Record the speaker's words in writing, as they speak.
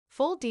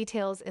Full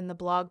details in the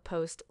blog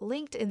post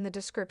linked in the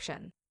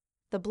description.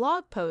 The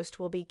blog post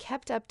will be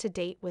kept up to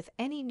date with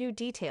any new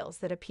details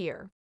that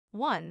appear.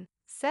 1.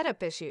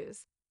 Setup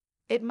issues.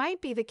 It might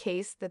be the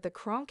case that the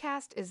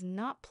Chromecast is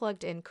not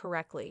plugged in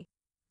correctly.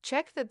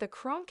 Check that the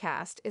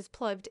Chromecast is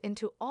plugged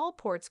into all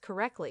ports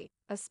correctly,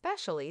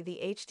 especially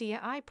the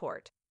HDMI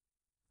port.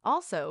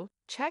 Also,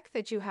 check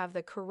that you have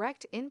the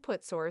correct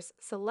input source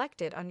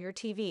selected on your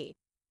TV.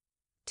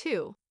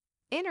 2.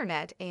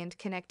 Internet and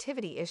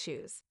connectivity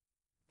issues.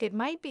 It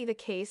might be the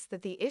case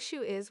that the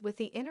issue is with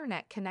the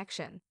internet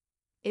connection.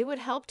 It would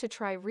help to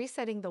try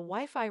resetting the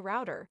Wi-Fi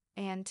router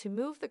and to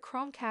move the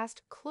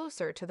Chromecast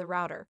closer to the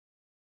router.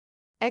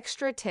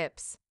 Extra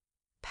tips.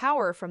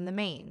 Power from the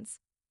mains.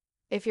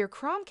 If your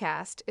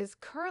Chromecast is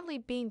currently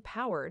being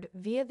powered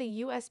via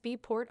the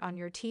USB port on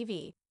your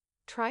TV,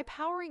 try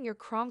powering your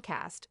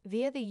Chromecast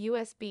via the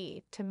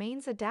USB to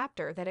mains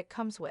adapter that it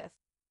comes with.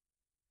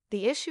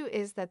 The issue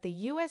is that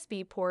the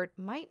USB port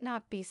might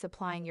not be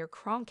supplying your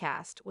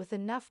Chromecast with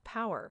enough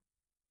power.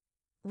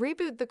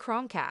 Reboot the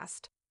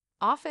Chromecast.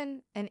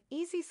 Often, an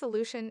easy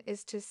solution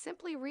is to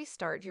simply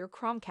restart your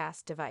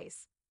Chromecast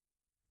device.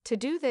 To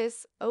do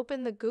this,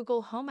 open the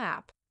Google Home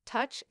app,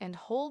 touch and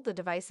hold the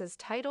device's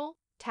title,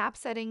 tap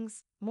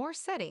Settings, More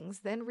Settings,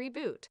 then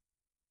Reboot.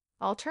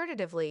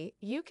 Alternatively,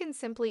 you can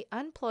simply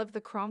unplug the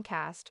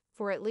Chromecast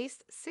for at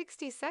least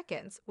 60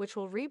 seconds, which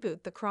will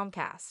reboot the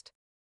Chromecast.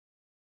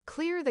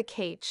 Clear the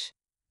cache.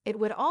 It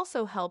would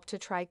also help to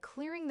try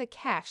clearing the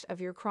cache of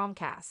your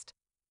Chromecast.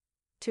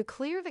 To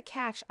clear the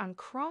cache on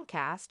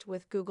Chromecast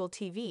with Google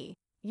TV,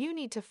 you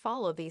need to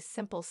follow these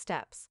simple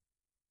steps.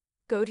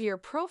 Go to your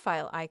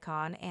profile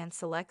icon and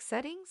select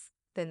Settings,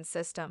 then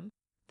System,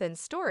 then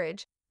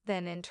Storage,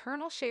 then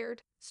Internal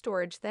Shared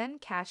Storage, then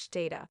Cache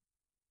Data.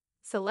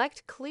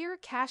 Select Clear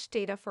Cache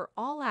Data for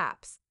all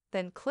apps,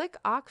 then click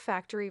OK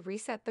Factory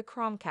Reset the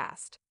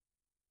Chromecast.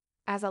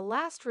 As a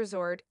last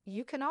resort,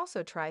 you can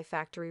also try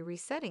factory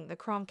resetting the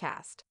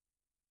Chromecast.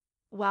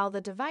 While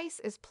the device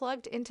is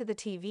plugged into the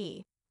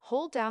TV,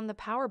 hold down the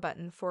power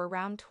button for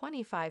around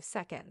 25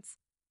 seconds.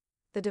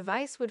 The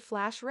device would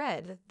flash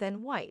red,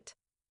 then white.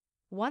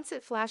 Once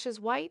it flashes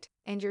white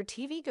and your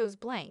TV goes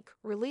blank,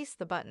 release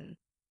the button.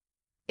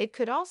 It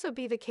could also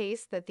be the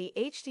case that the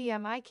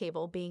HDMI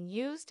cable being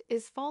used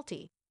is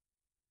faulty.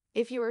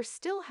 If you are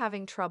still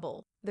having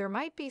trouble, there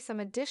might be some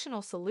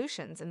additional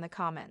solutions in the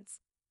comments.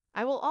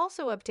 I will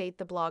also update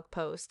the blog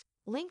post,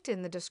 linked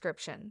in the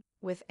description,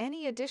 with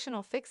any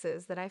additional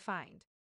fixes that I find.